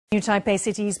New Taipei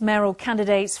City's mayoral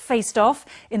candidates faced off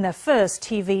in their first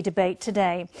TV debate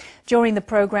today. During the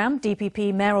program,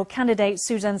 DPP mayoral candidate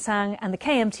Su Tseng-chang and the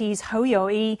KMT's Hou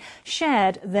You-yi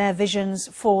shared their visions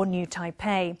for New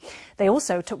Taipei. They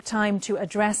also took time to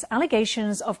address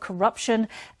allegations of corruption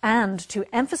and to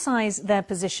emphasize their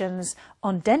positions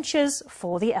on dentures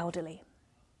for the elderly.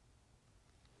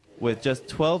 With just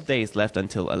 12 days left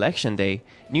until Election Day,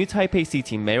 New Taipei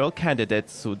City mayoral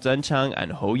candidates Su Tseng-chang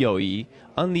and Hou You-yi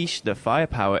unleashed their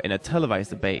firepower in a televised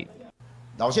debate.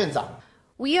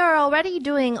 We are already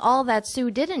doing all that Su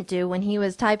didn't do when he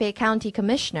was Taipei County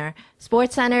Commissioner.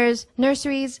 Sports centers,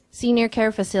 nurseries, senior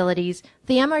care facilities,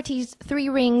 the MRT's 3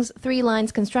 rings, 3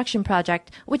 lines construction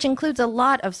project, which includes a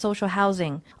lot of social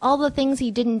housing. All the things he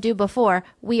didn't do before,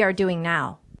 we are doing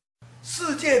now.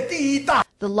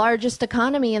 The largest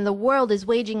economy in the world is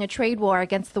waging a trade war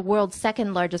against the world's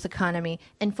second largest economy,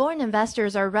 and foreign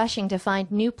investors are rushing to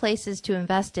find new places to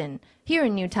invest in. Here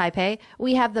in New Taipei,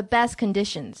 we have the best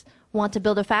conditions. Want to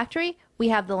build a factory? We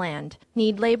have the land.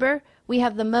 Need labor? We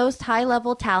have the most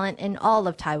high-level talent in all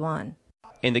of Taiwan.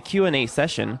 In the Q&A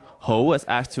session, Hou was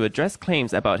asked to address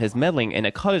claims about his meddling in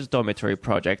a college dormitory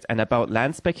project and about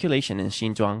land speculation in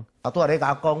Xinzhuang.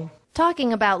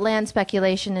 Talking about land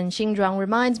speculation in Xinzhuang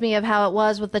reminds me of how it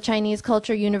was with the Chinese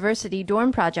Culture University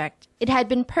dorm project. It had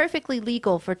been perfectly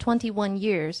legal for 21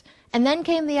 years, and then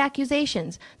came the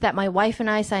accusations that my wife and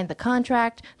I signed the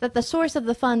contract, that the source of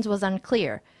the funds was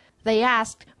unclear. They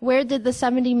asked, where did the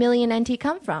 70 million NT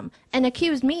come from, and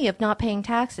accused me of not paying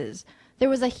taxes. There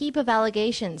was a heap of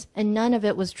allegations, and none of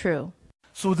it was true.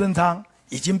 Su Tseng-chang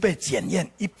已经被检验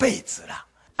一辈子了。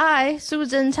I, Su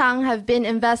Tseng-chang, have been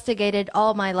investigated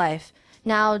all my life.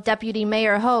 Now Deputy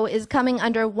Mayor Hou is coming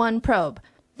under one probe.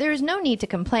 There is no need to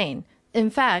complain.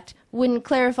 In fact, wouldn't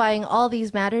clarifying all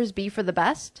these matters be for the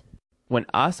best? When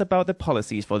asked about the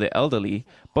policies for the elderly,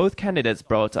 both candidates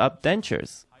brought up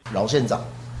dentures. 老县长，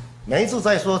每一次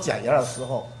在说假牙的时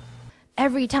候。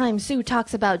 Every time Su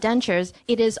talks about dentures,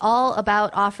 it is all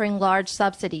about offering large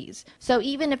subsidies. So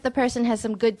even if the person has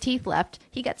some good teeth left,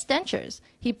 he gets dentures.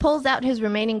 He pulls out his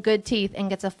remaining good teeth and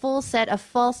gets a full set of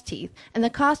false teeth, and the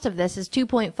cost of this is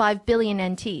 2.5 billion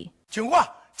NT.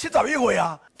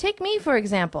 Take me, for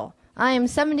example. I am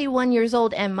 71 years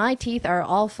old and my teeth are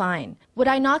all fine. Would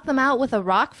I knock them out with a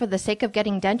rock for the sake of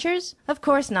getting dentures? Of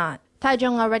course not.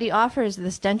 Taichung already offers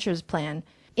this dentures plan.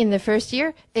 In the first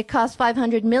year, it cost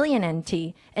 500 million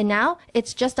NT, and now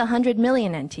it's just 100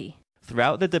 million NT.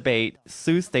 Throughout the debate,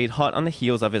 Su stayed hot on the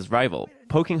heels of his rival,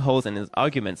 poking holes in his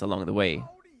arguments along the way.